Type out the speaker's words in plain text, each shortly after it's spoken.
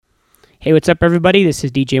Hey, what's up, everybody? This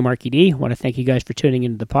is DJ Marky D. I want to thank you guys for tuning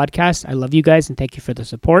into the podcast. I love you guys and thank you for the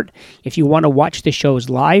support. If you want to watch the shows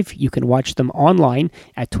live, you can watch them online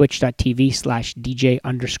at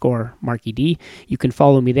twitch.tv/DJ_Marky D. You can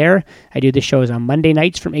follow me there. I do the shows on Monday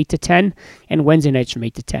nights from 8 to 10 and Wednesday nights from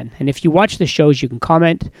 8 to 10. And if you watch the shows, you can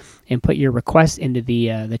comment and put your requests into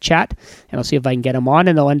the chat, and I'll see if I can get them on,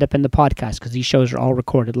 and they'll end up in the podcast because these shows are all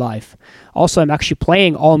recorded live. Also, I'm actually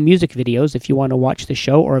playing all music videos. If you want to watch the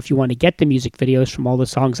show or if you want to get the music videos from all the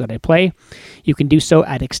songs that I play, you can do so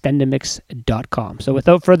at extendamix.com. So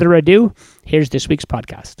without further ado, here's this week's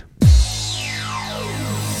podcast.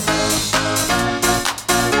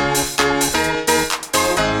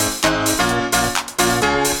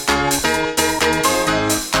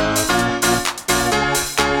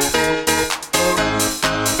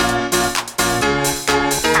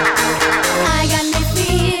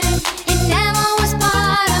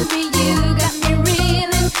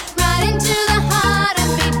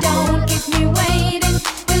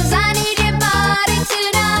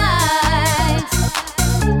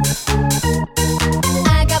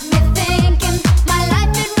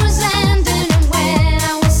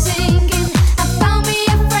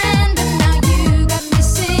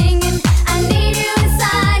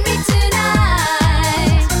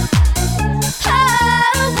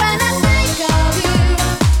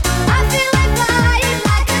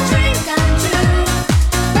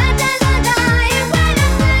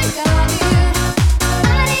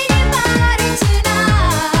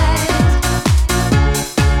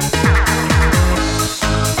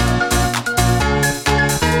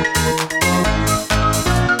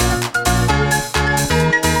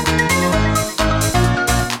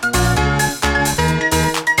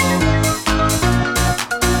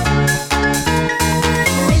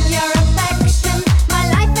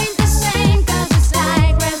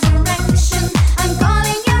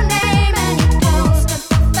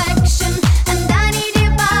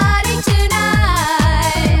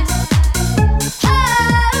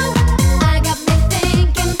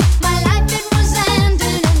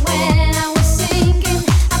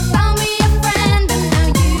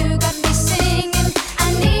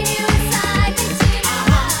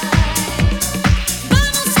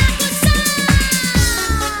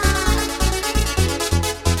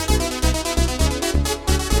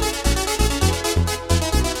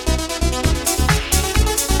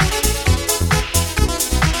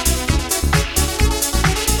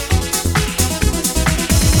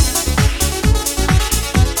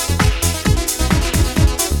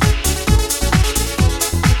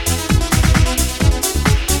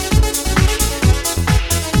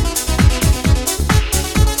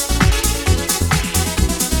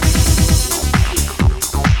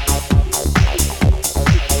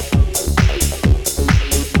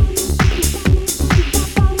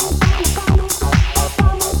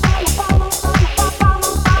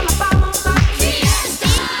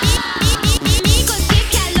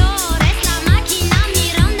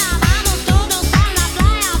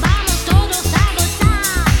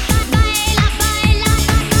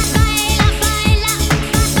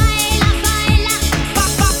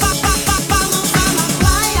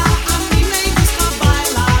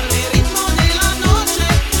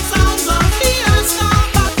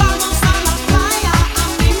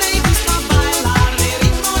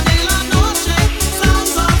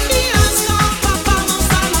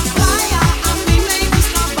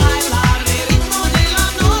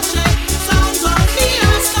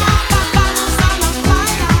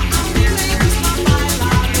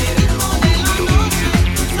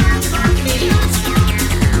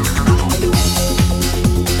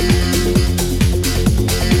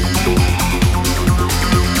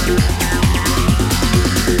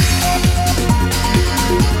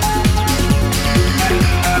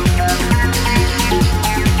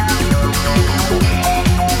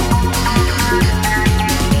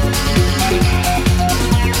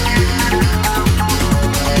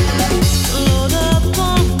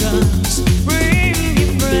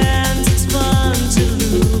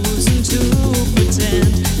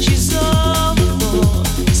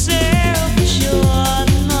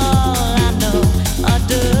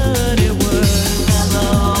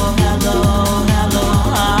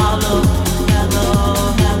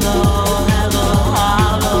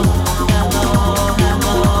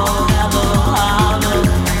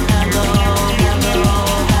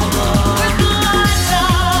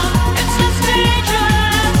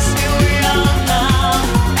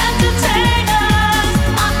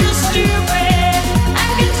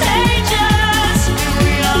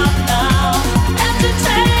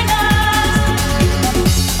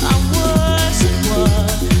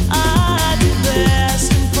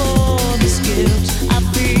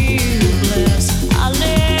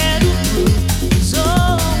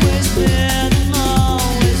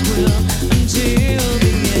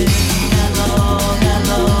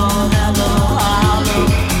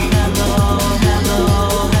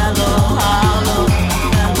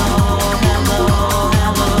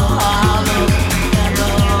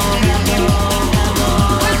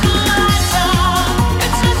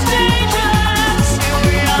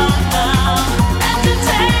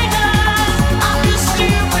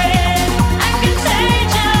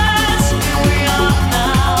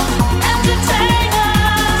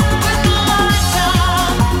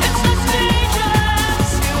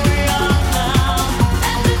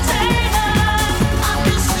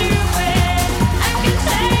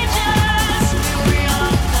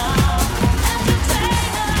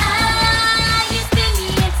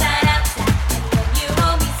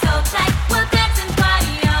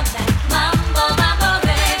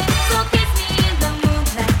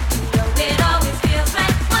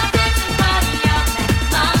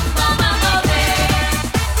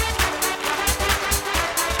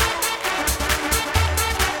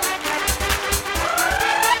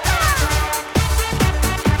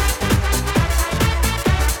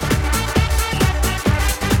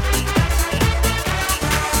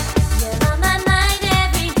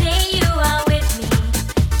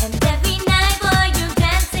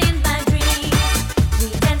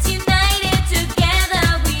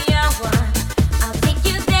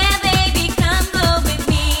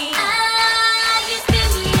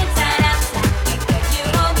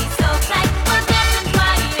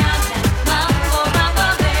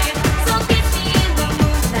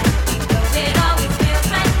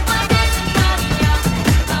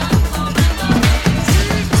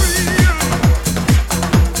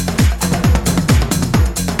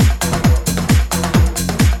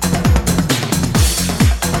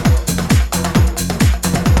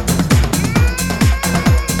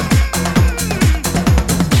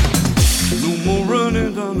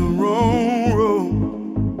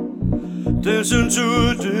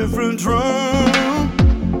 different drum.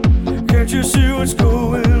 Can't you see what's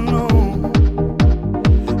going on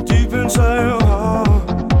deep inside your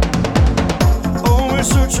heart? Always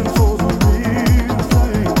searching for the real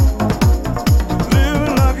thing,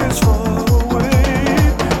 living like it's far away.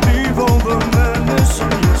 Leave all the madness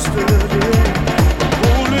of yesterday.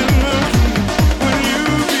 Holding the key when you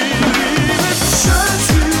believe it. Shine,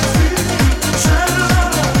 sweet feet, shine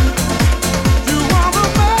light. You are the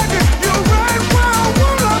magic, you're right where I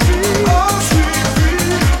wanna be. Oh, sweet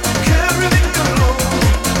feet, carry me along,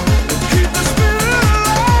 keep the spirit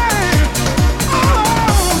alive. Oh,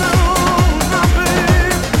 no, no,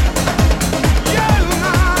 babe, yeah,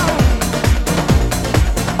 now.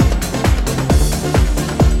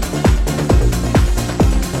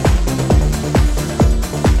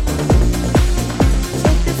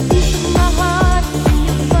 Take this piece of my heart and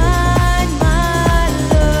you find my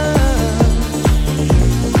love.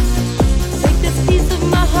 Take this piece of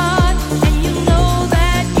my heart and you know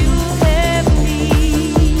that you have me.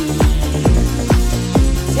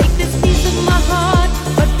 Take this piece of my heart,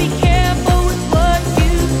 but be careful with what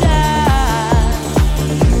you got.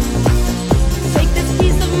 Take this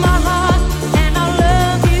piece of my heart and I'll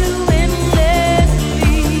love you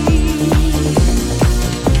endlessly.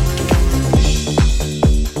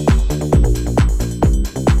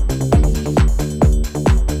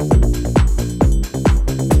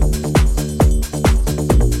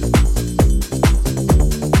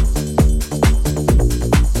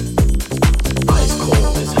 Ice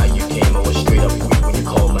cold is how you came. I was straight up weak when you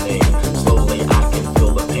called my name. Slowly I can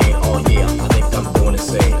feel the pain. Oh yeah, I think I'm going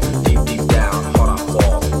insane. Deep, deep down, hard I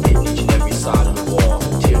fall. Hitting each and every side of the wall.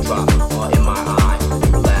 Teardrops are in my eye.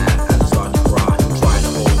 You laugh as I start to cry. Trying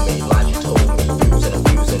to hold me, lies you told me. Using,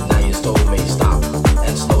 abusing, now you told me. Stop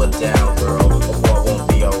and slow it down, girl, before I won't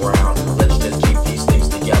be around. Let's just keep these things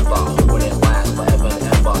together. When it lasts forever and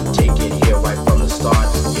ever. Take it here right from the start.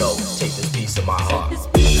 Yo, take this piece of my heart. This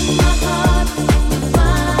piece of my heart and you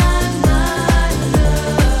find my love.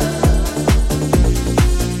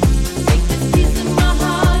 Take this piece of my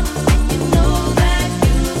heart and you know that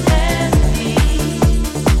you have me.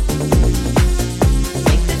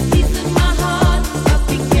 Take this piece of my heart, but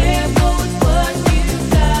be careful with what you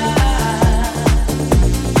got.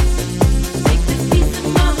 Take this piece of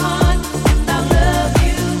my heart and I'll love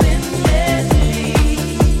you endlessly.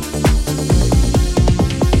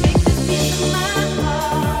 Take this piece of my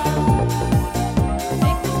heart.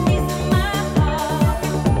 Take this piece of my heart.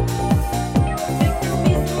 Take this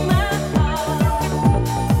piece of my heart.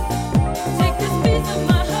 Take this piece of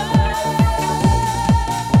my heart.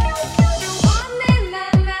 Oh na na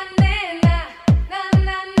na na na na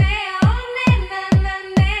na na. Oh na na na na na na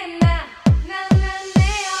na na.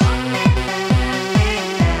 Oh na na na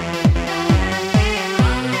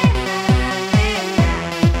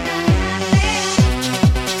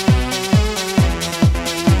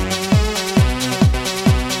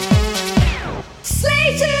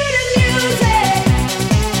Slay to the music.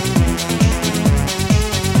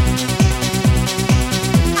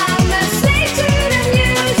 I'm a slave to the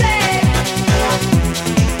music.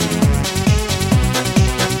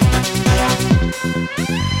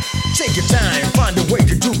 Take your time, find a way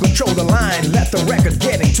to control the line. Let the record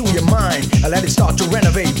get into your mind. Let it start to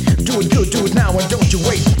renovate. Do it good, do it now, and don't you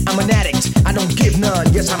wait. I'm an addict, I don't give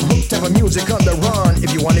none. Yes, I'm hooked up on music on the run.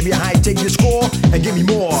 If you wanna be high, take the score and give me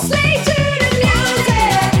more. Slay to the music.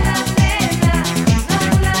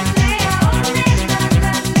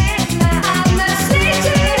 I'm a slave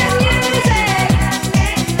to the music.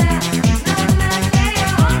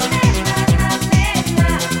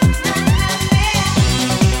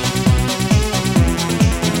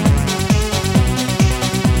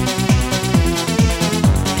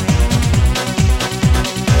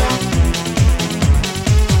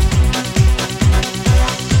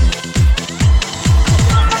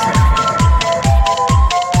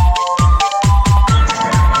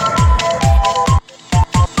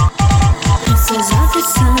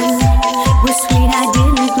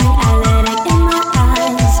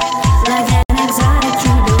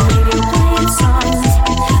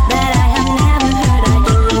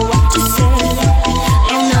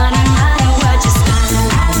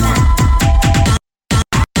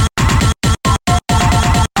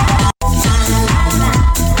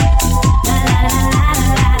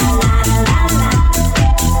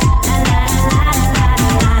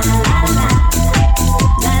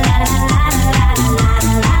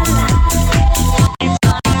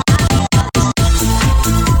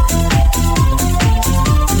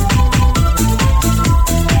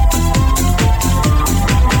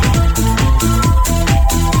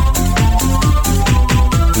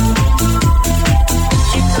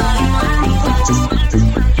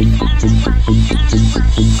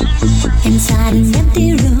 Inside an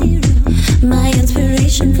empty room, my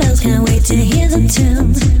inspiration flows, can't wait to hear the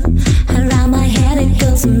tune. Around my head it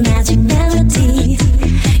goes a magic melody.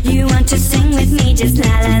 You want to sing with me, just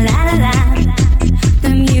la la la la la. The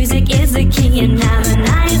music is the key and now the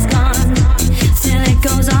night is gone. Still it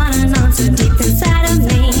goes on and on, so deep inside of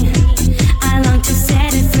me. I long to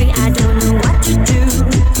set it free, I don't know what to do.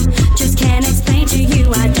 Just can't explain to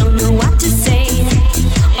you, I don't know what to say.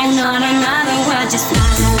 And not another word, just la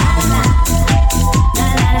la la la. La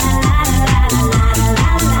la la la la la la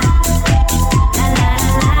la. La la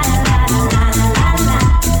la la la la la.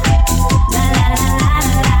 La la la la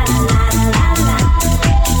la la.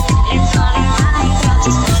 It's not another word,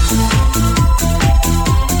 just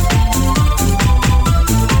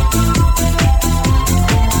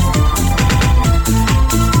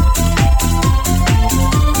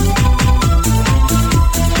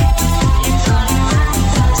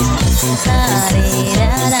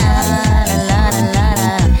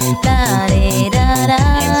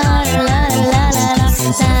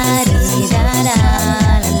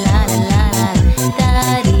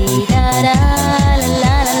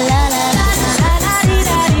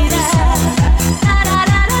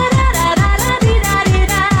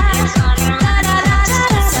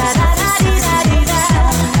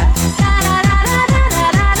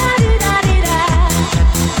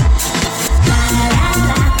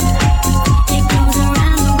it goes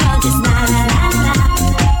around the world, just la la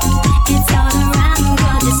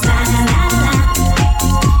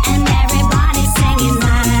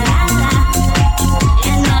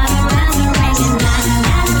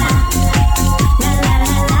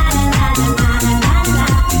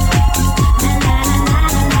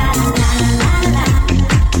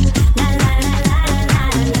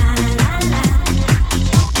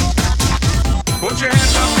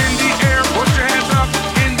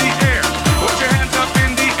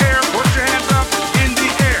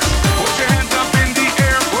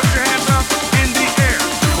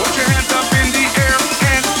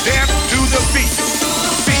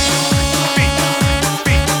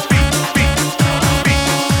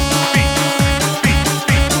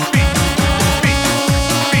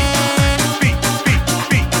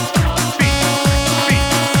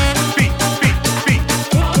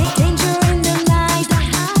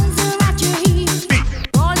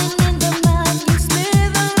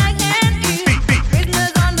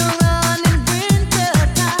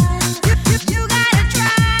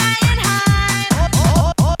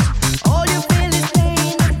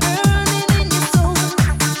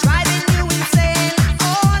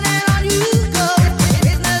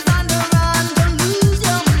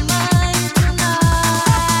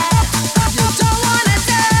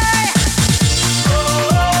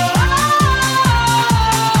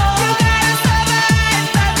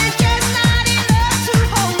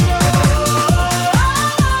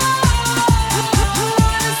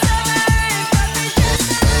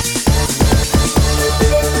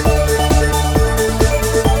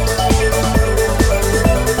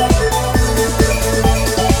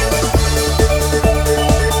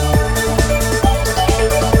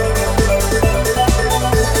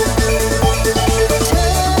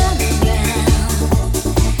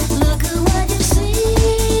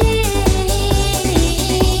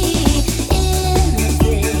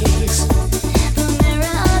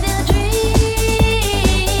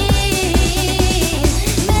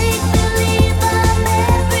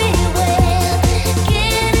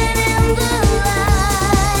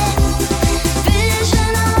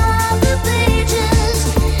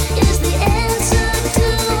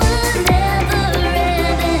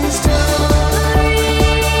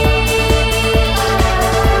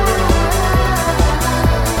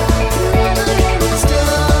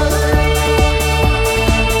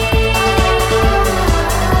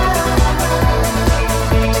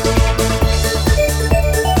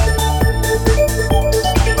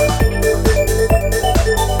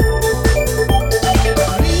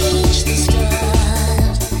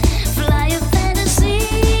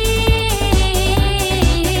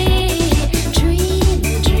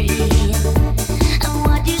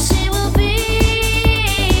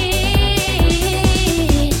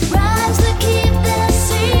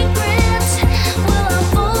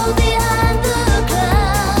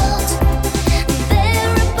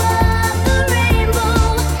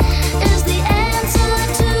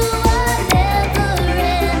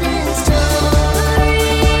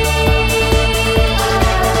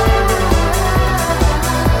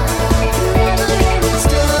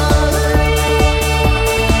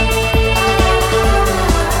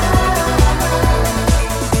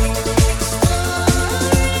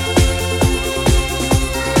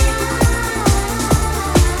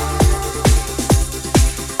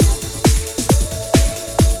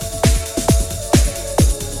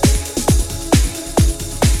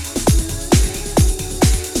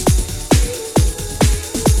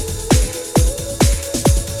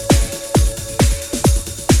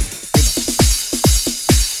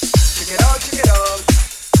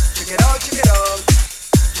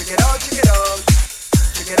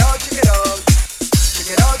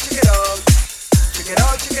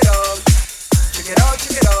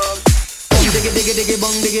diggy diggy diggy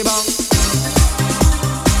bong diggy bong.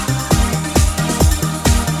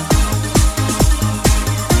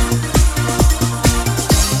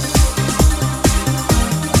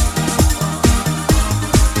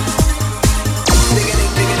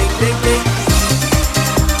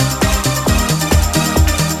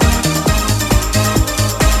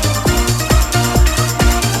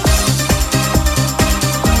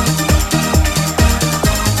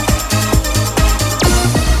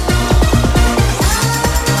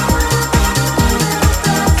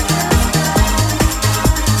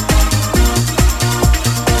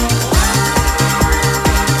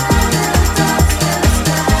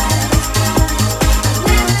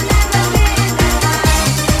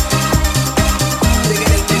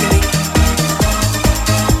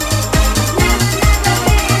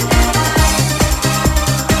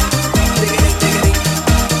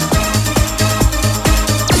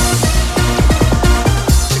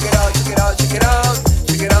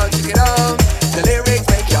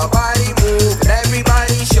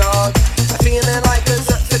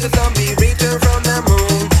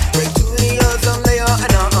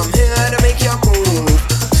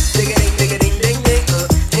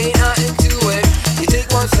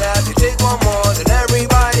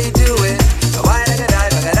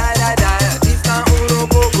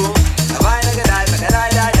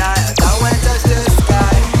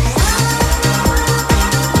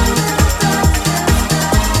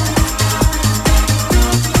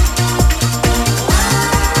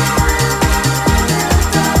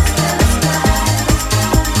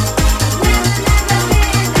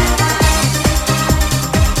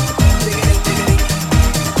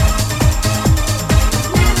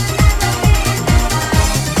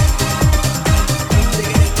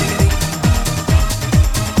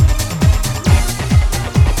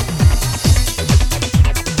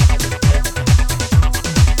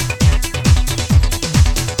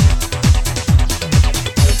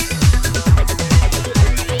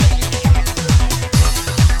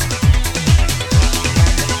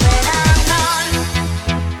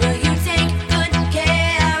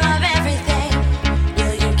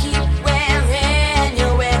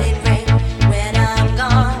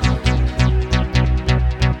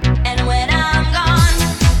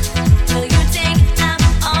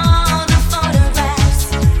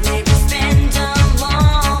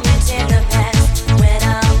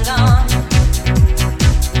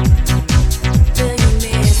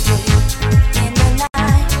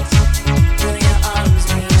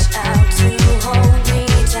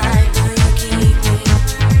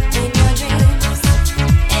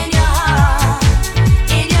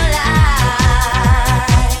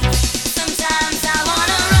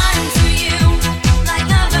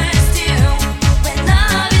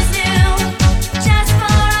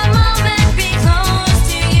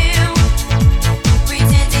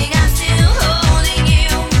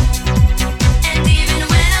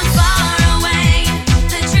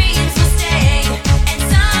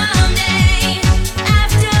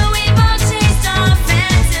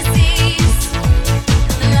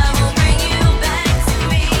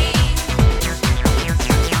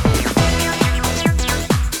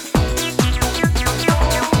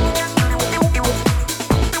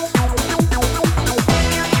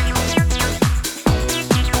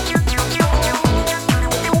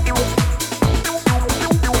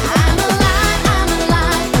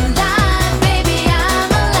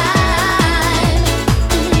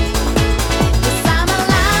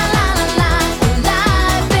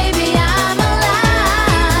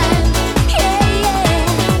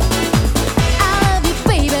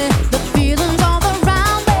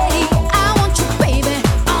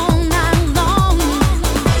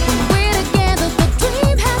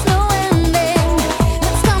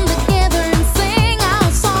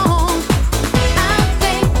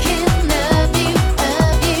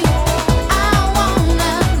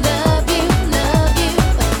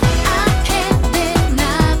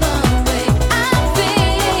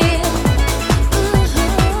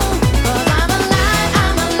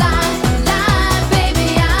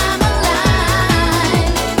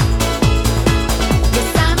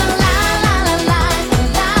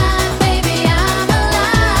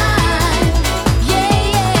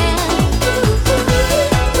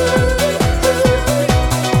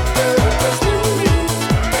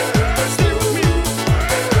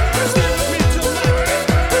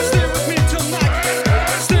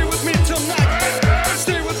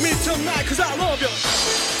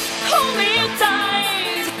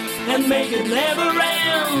 and make it never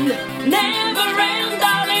end,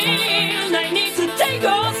 darling. I need to take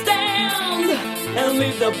a stand and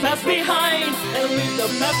leave the past behind,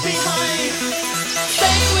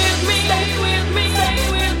 Stay with me, stay with me.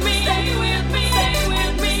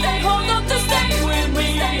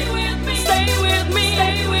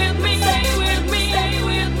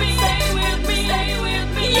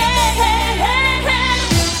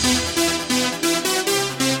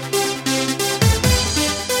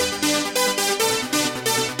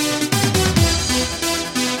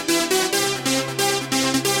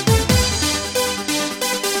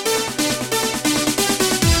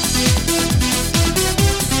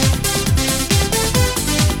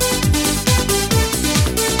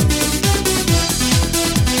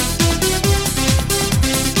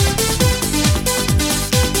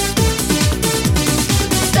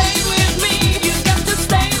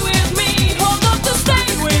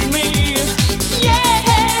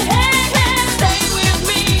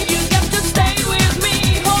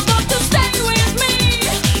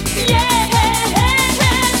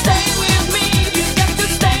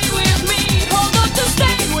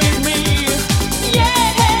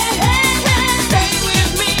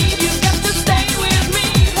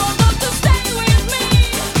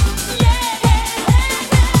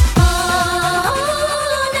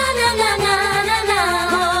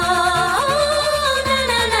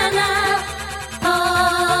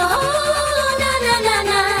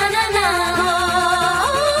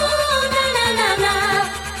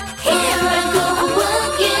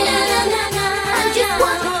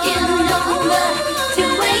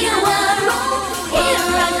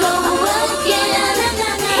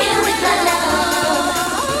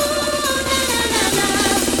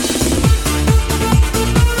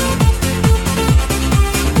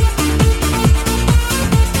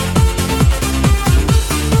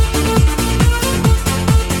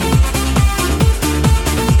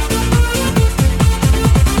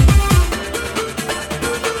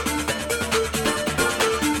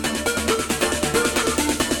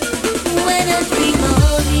 But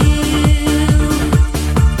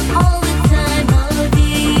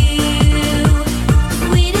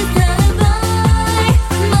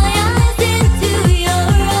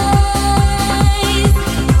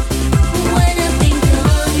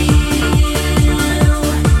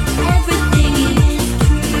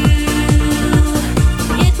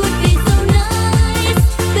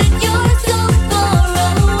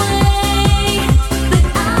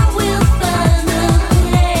I will find a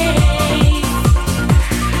place.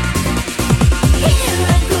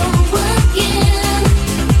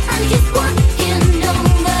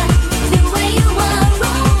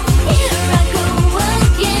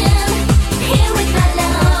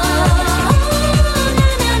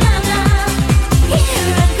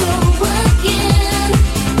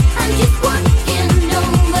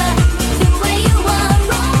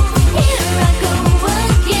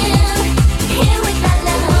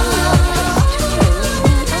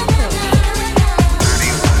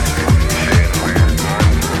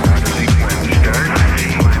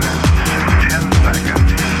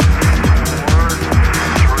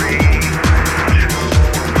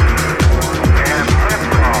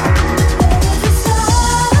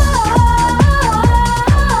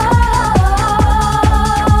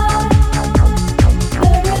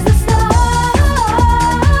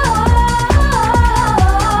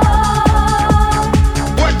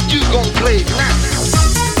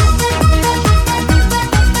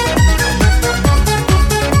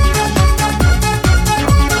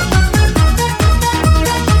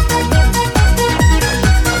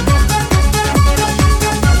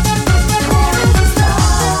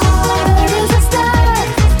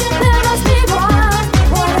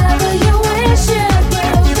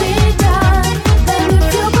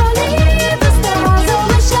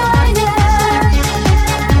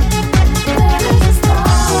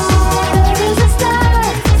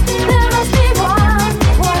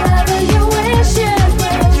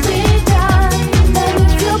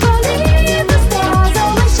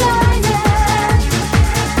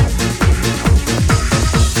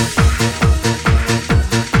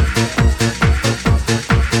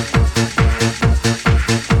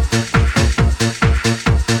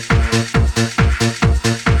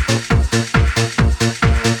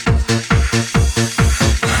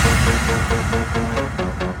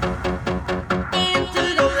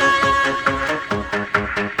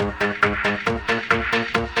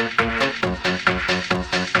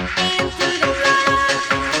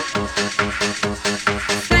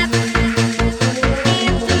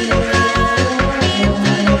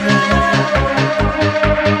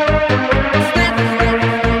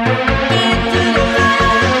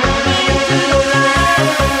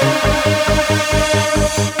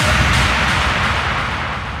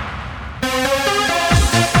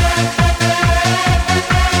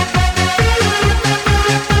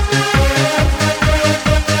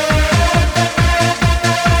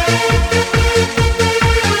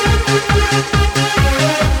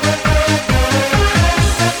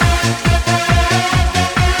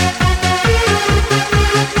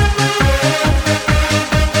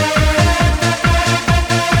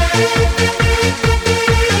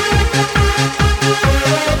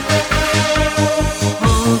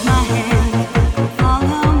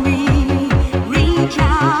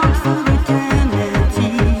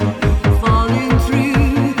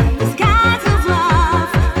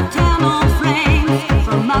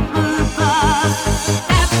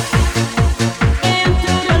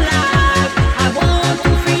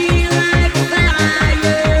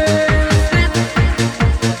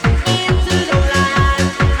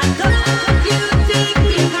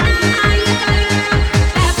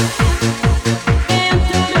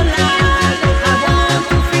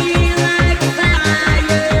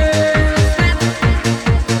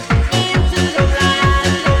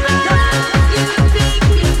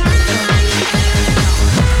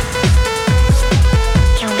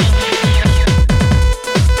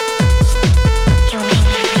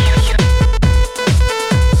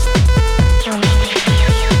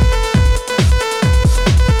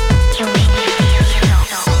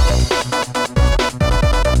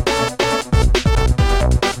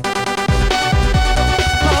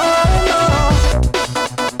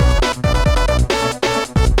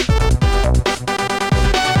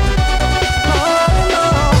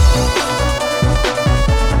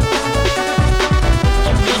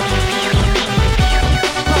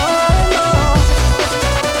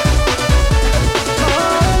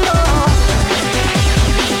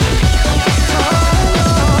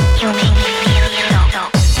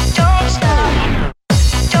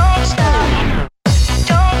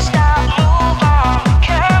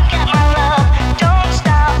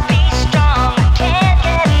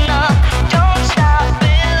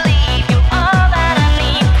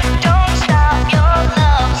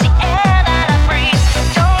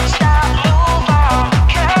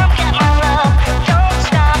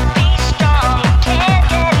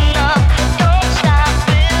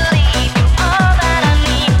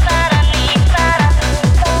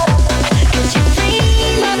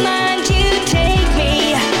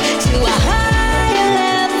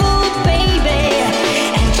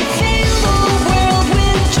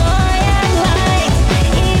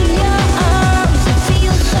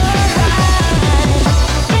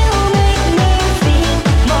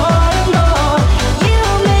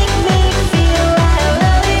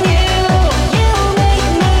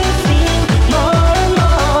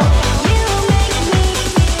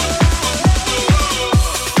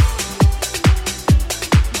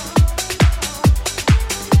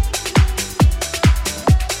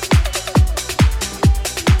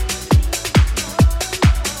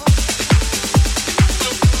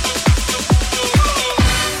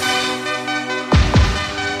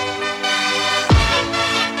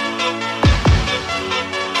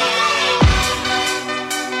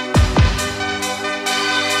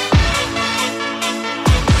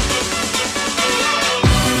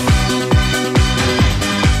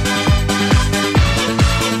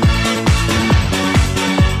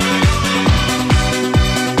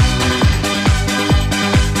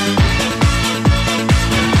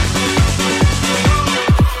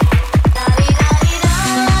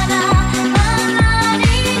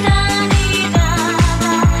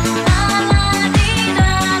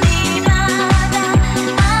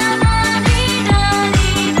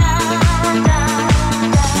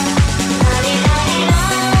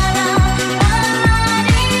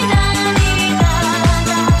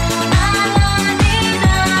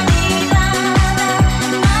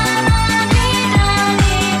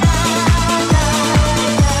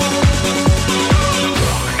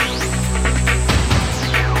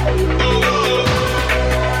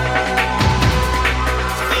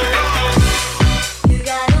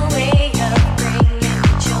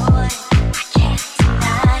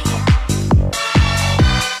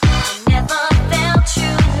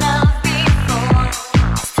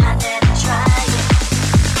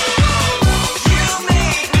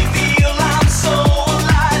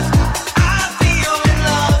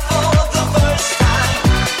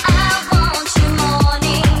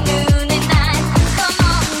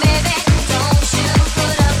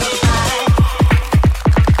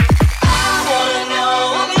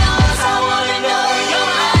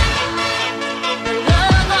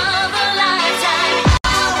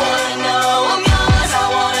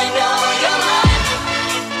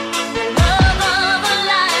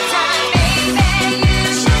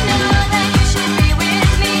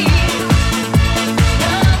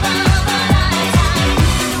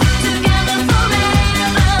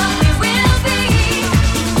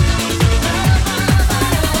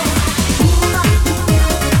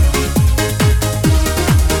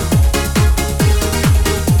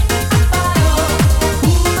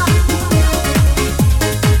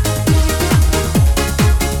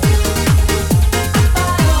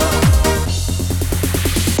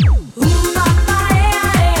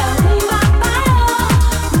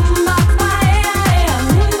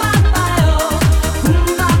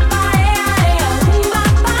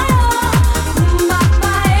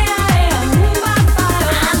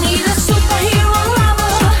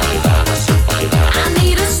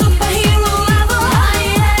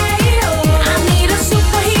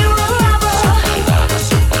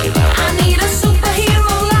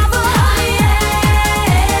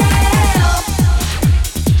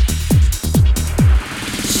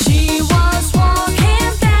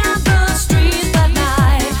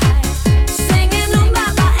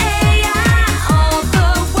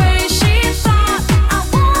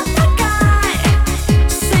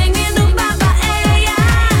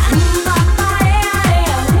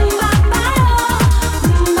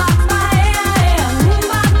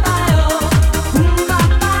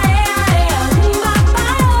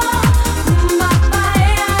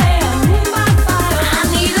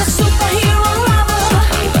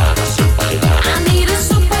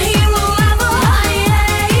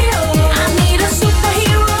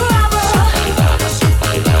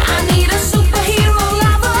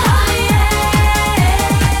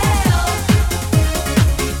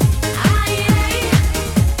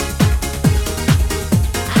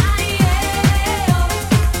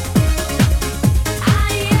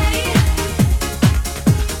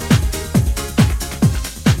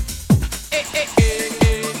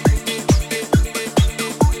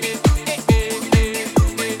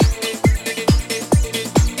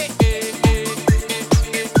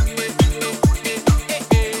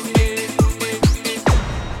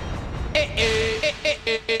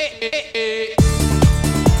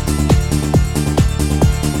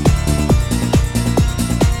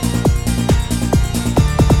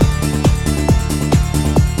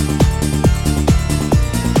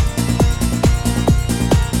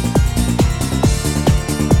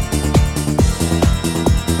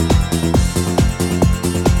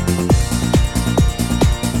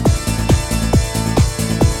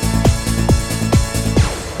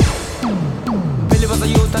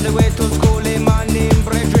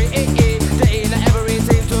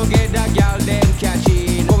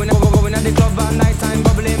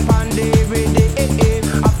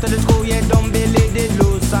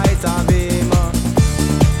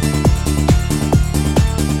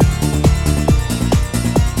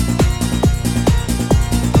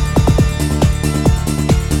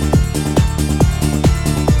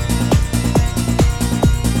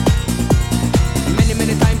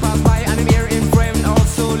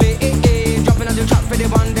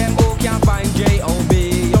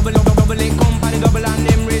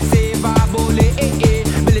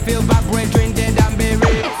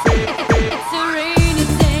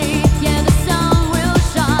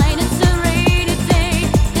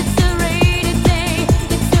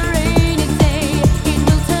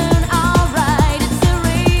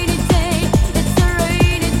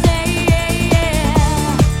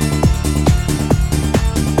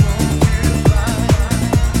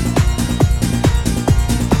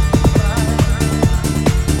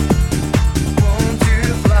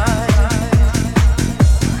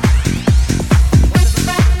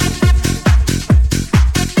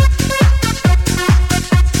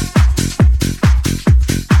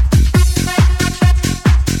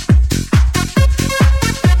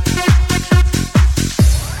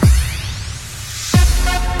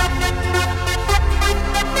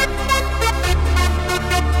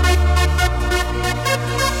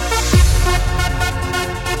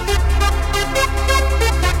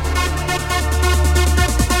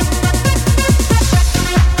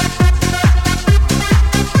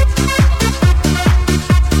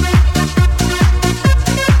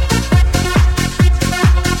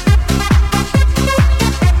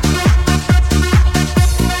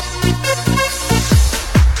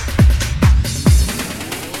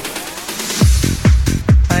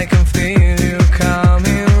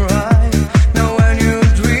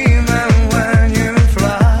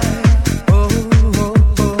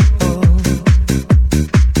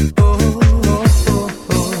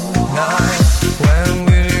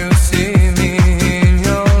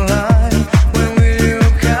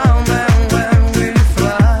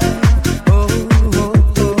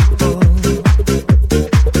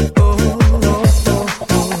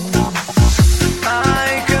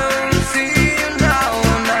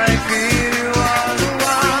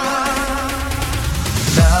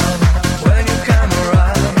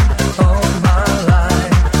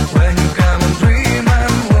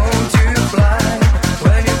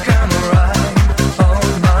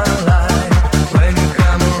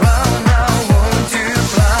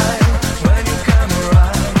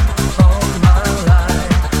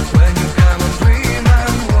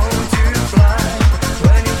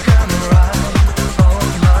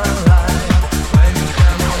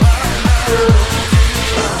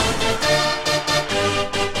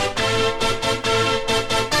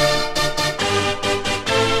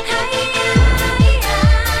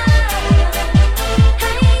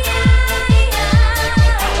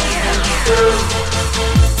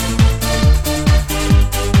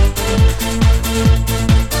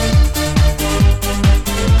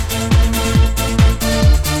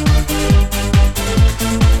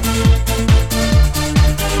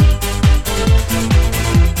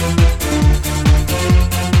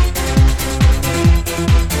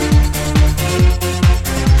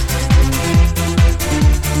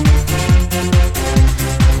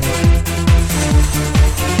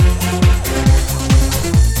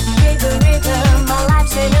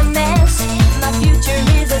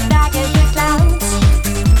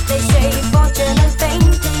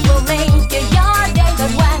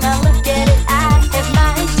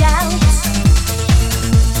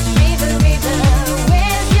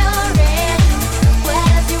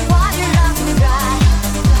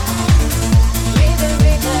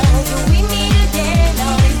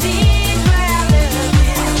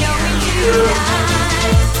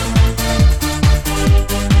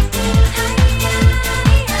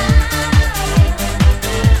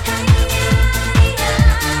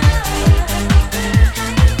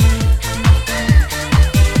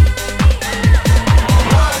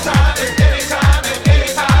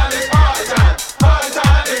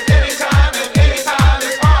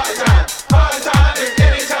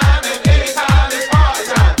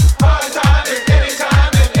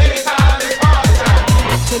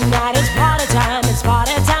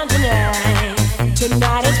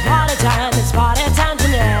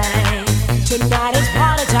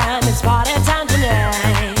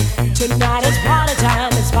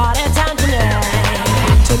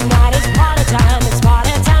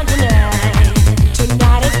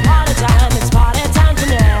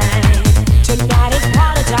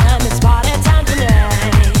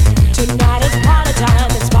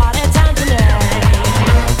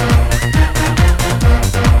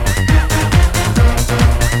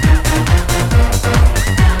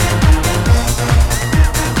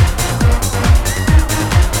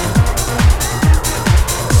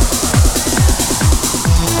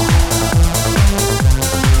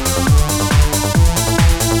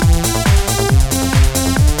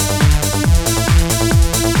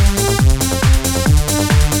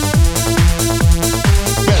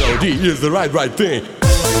 is the right thing.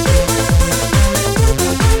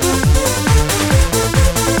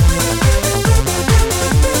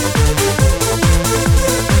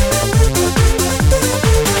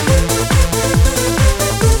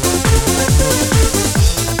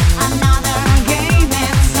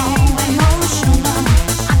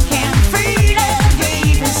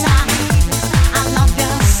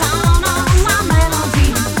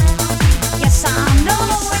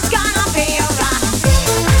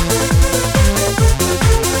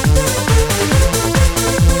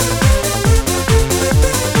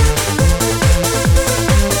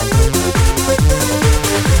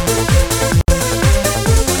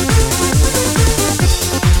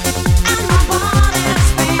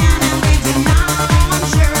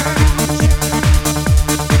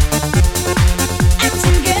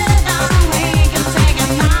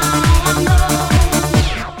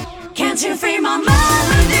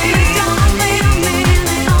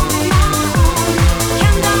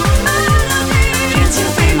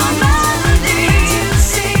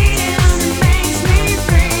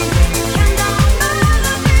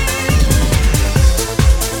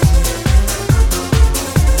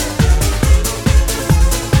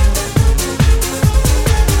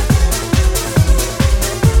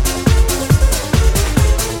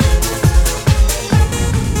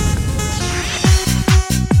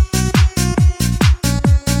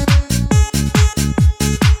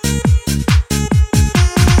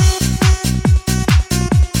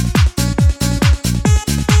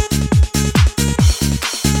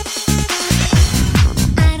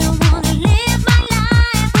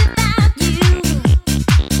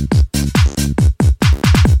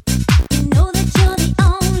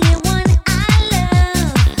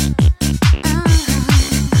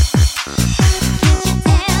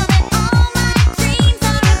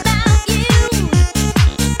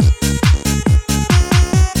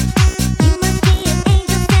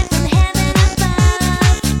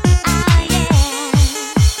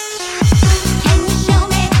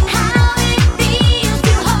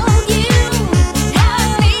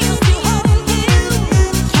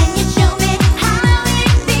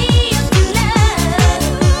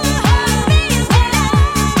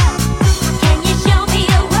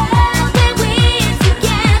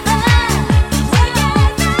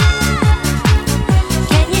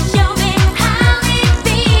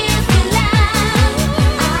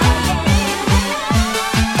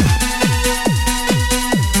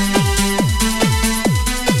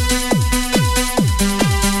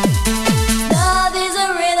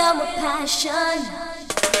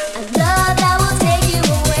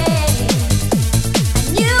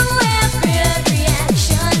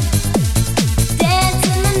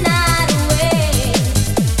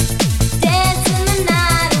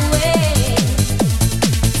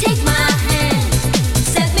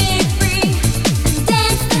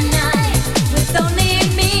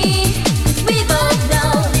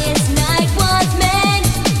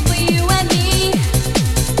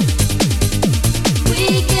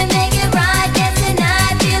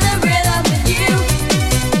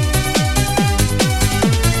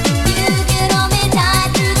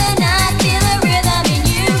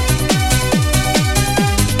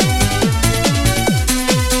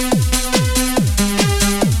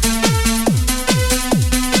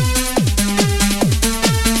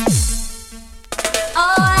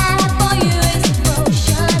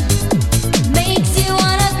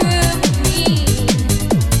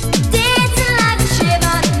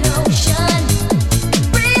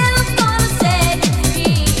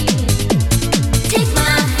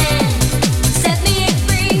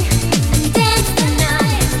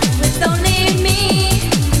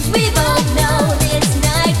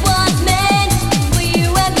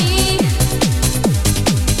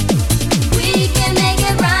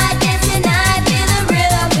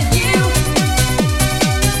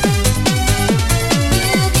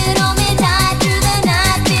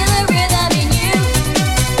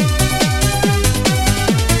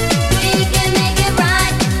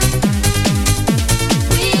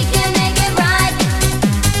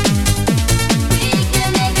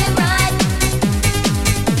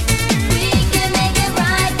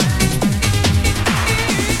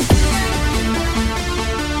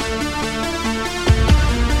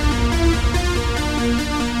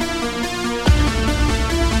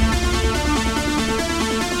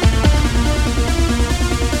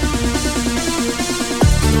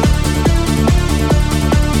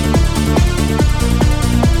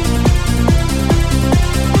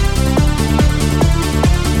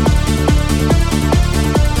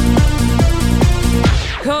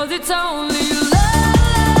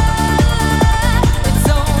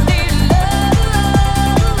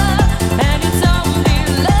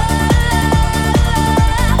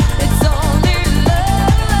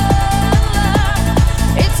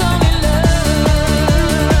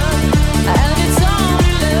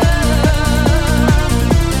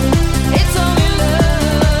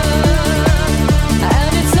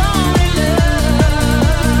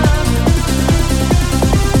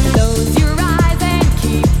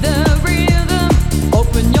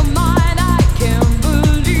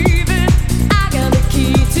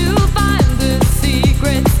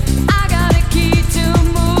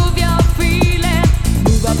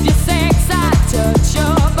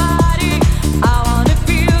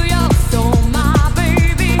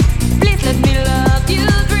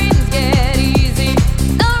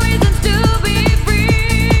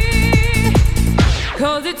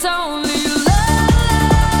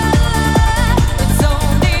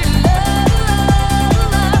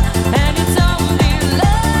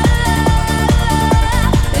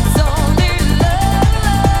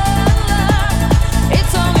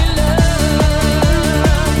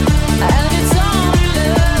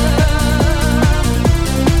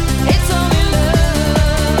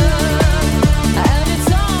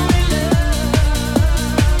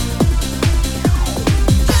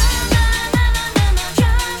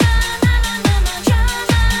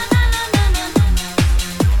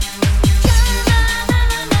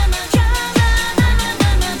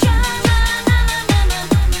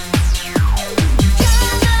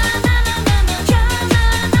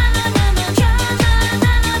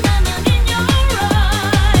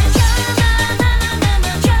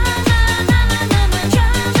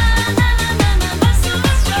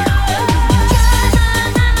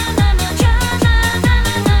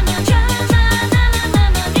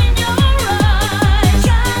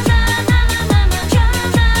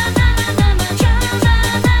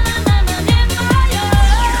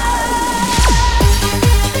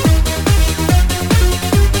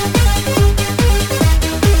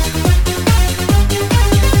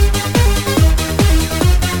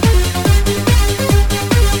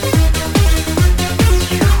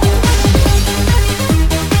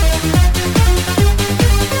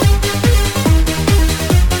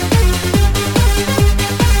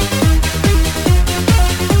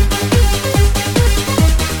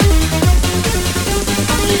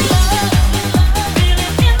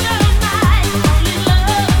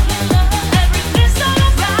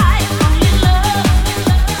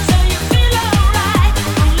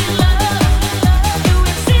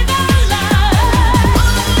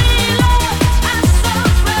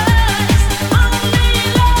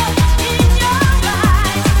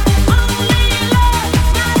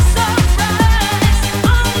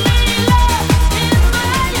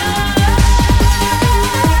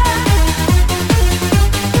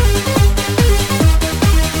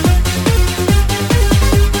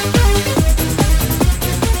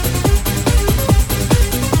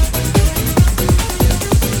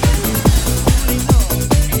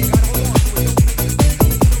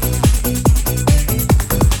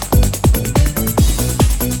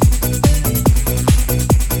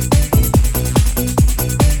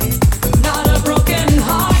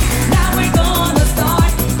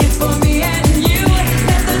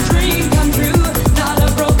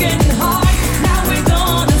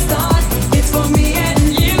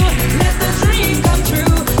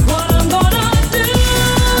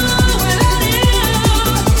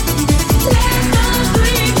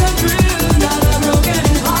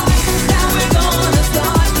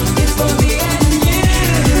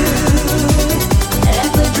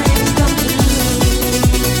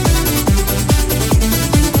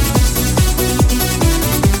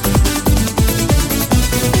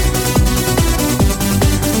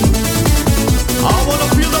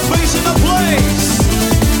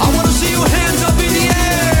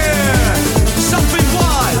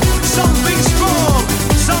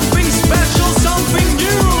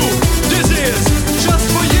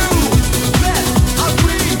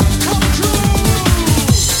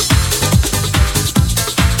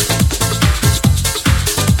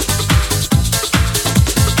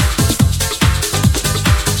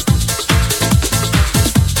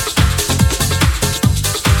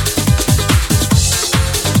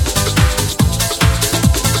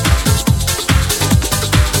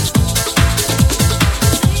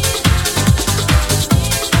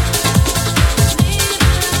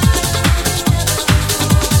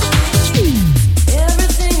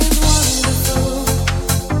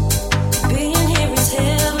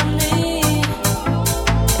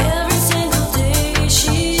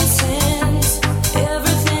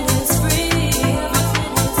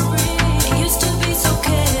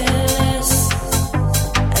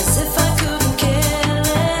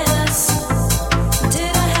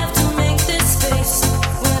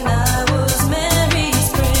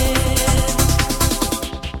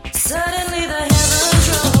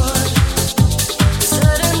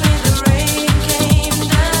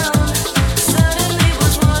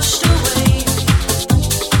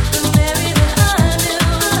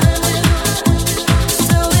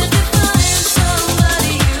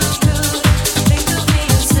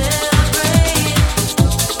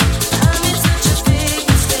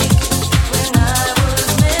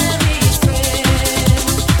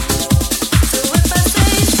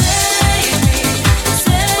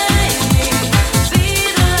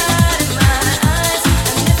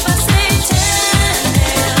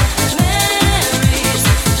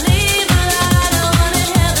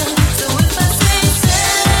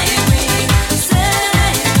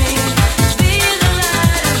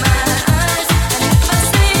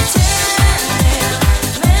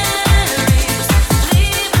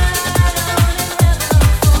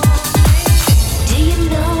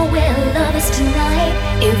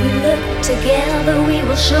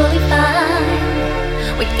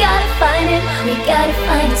 gotta find it, we gotta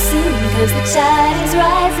find it soon, cause the tide is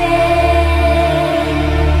rising.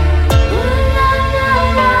 Ooh la la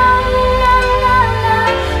la, ooh la la la,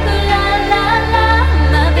 ooh la la la,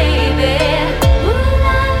 my baby. Ooh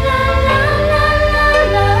la la la la la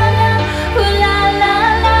la la, ooh la la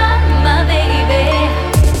la, my baby.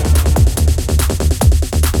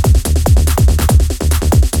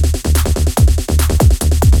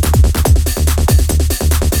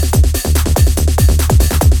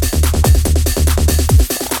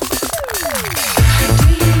 Do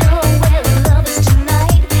you know where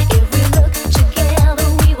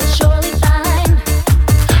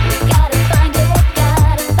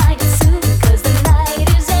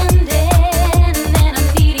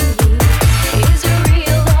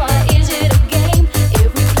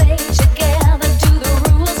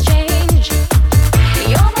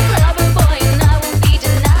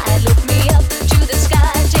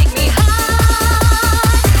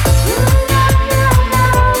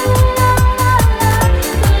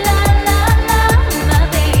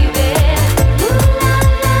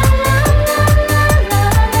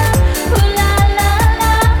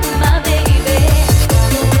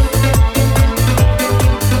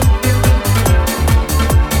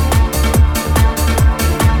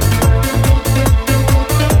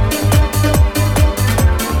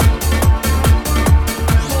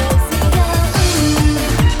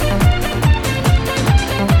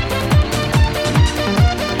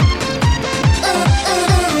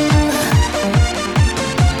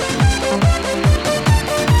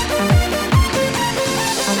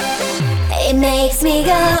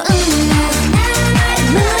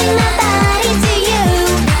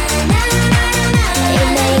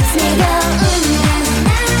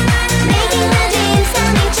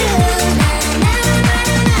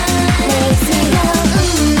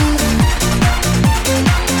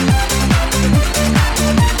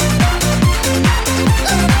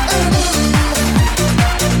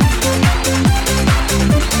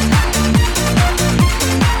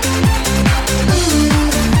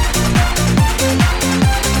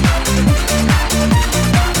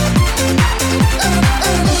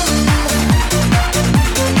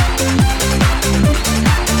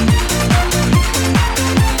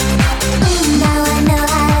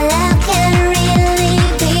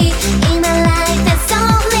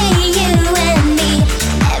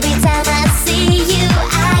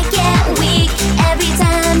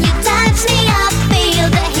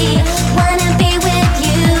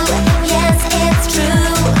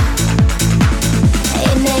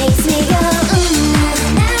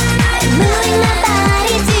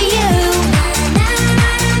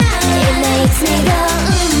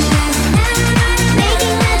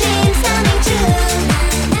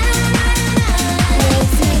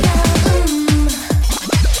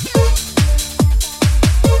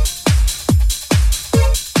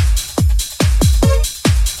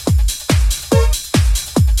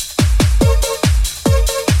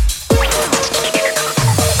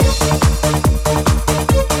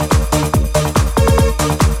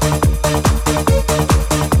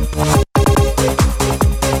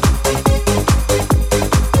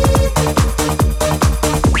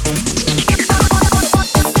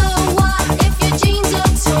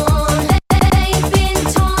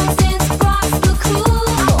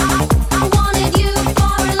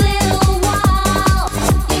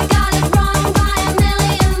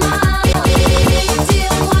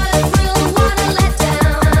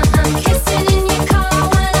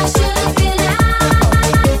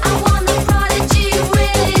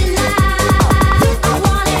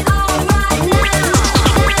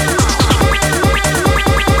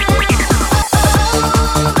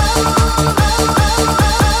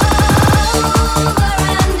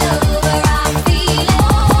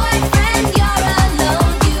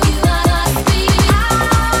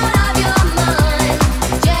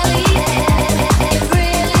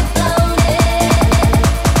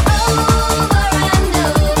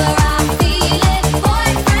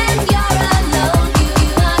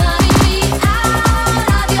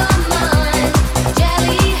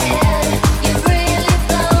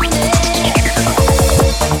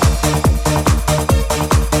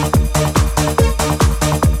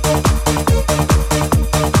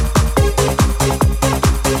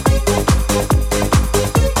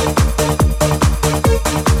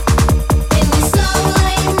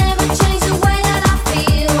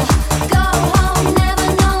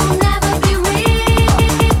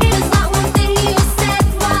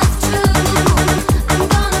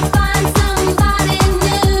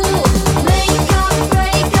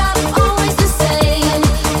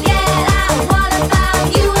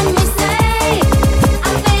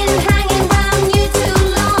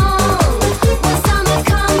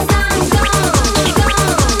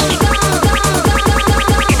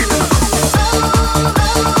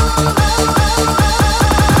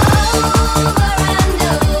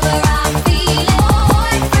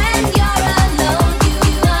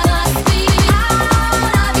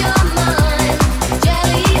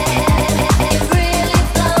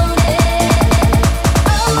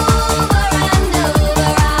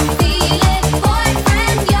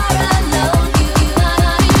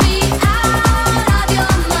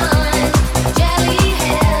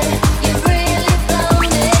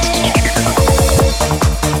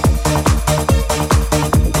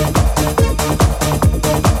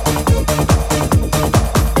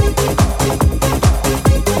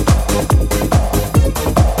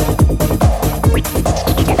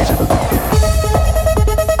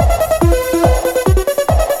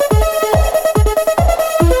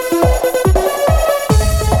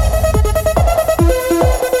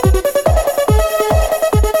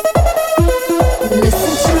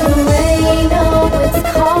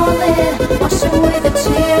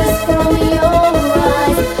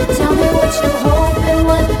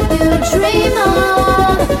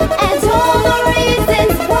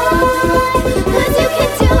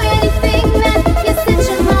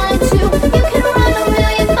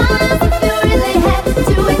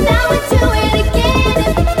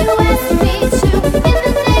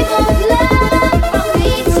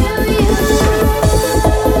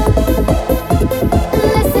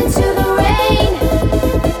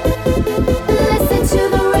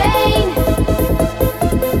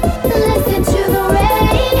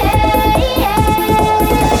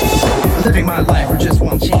Living my life for just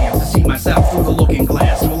one chance to see myself through the looking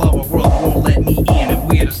glass. Well, our world won't let me in, and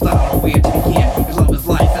where to start or where to begin. Cause love is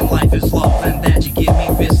life and life is love, and that you give me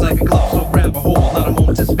fits like a glove. So grab a hold, not a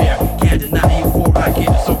moment to spare. Can't deny you for I give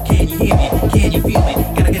it. So can you hear me? Can you feel me?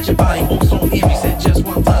 Gotta get your body oh so near me. Said just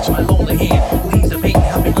one touch, my lonely hand leaves the pain,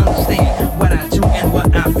 help me understand what I do and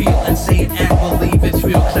what I feel, and say it and believe it's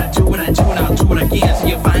real. Cause I do what I do and I'll do it again till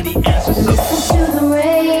you find the answer. So Listen to the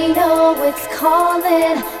rain, oh, it's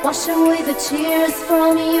calling. Wash away the tears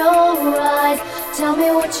from your eyes. Tell me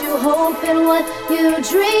what you hope and what you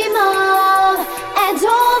dream of, and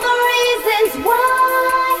all the reasons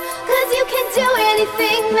why. Cause you can do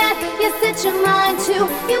anything that you set your mind to.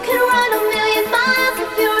 You can run a million miles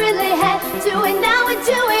if you really had to, and I would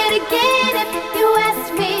do it again if you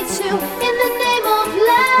asked me to. In the name of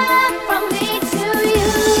love, from me to you.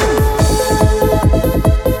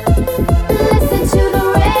 Listen to the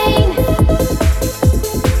rain.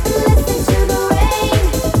 Listen to the rain.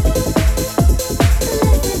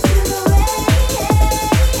 Listen to the rain.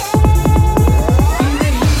 In the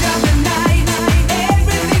heat of the night,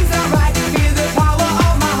 everything's alright. Feel the power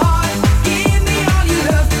of my heart. Give me all your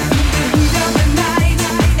love. In the heat of the night,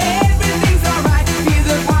 everything's alright. Feel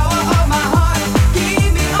the power of my heart.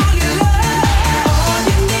 Give me all your love. All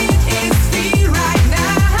you need is feel right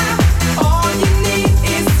now. All you need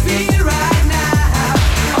is feel right now.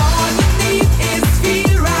 All you need is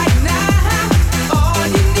feel right now. All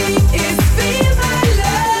you need is feel my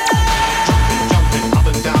love. Jumping up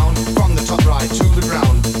and down, from the top right to the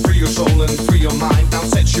ground. Free your soul and free your mind, now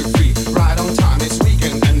set you free. Right on time, it's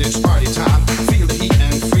weekend and it's party time. Feel the heat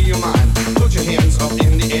and free your mind. Put your hands up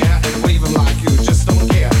in the air and wave them like you just don't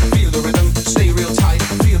care. Feel the rhythm, stay real tight.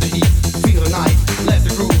 Feel the heat, feel the night. Let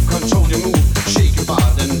the groove control your move. Shake your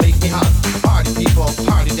body and make me hot. Party people,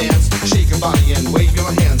 party dance. Shake your body and wave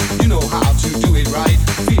your hands. You know how to do it right.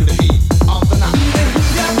 Feel the heat of the night. In the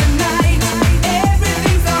heat of the night,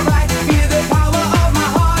 everything's alright. Feel the power of my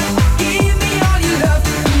heart. Give me all your love.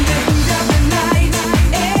 In the heat of the night,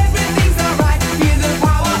 everything's alright. Feel the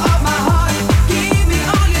power of my heart. Give me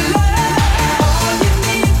all your love. All you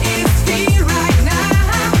need is feel right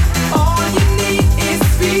now. All you need is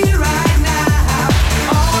feel right now.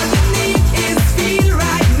 All you need is feel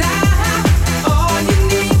right now. All you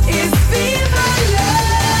need is feel my love.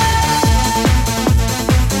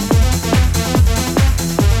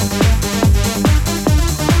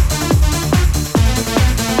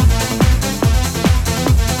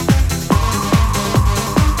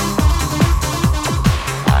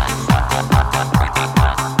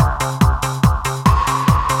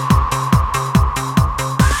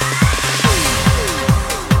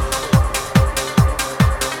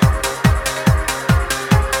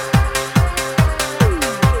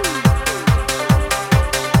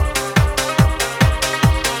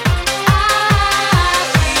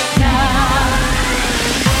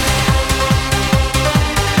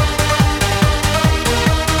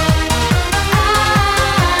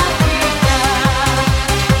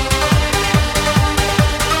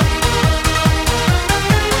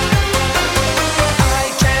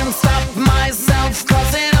 I can't stop myself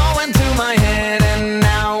 'cause it all went to my head and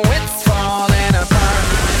now it's falling apart.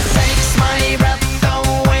 Takes my breath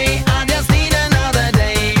away. I just need another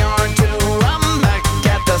day or two. I'm back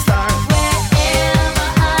at the start. Wherever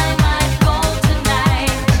I might go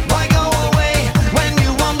tonight, Why go away when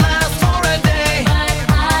you won't last for a day? but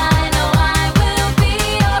I know I will be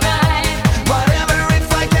alright. Whatever if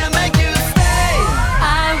I can make you stay.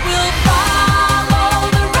 I will follow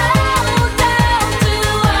the road down to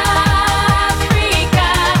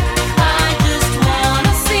Africa. I just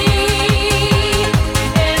wanna see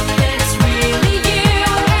if it's really you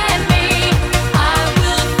and me. I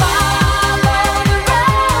will follow the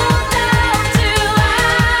road down to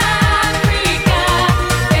Africa.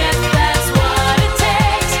 If that's what it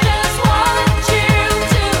takes, just want you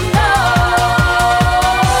to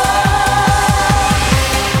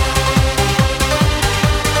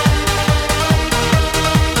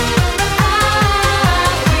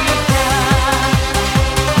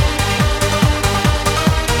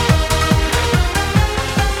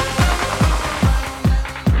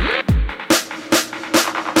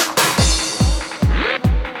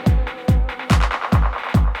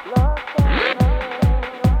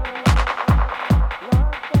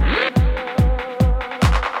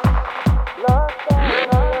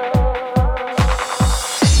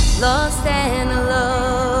lost and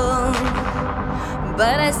alone,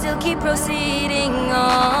 but I still keep proceeding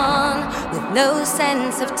on with no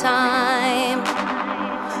sense of time.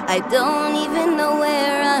 I don't even know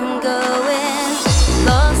where I'm going.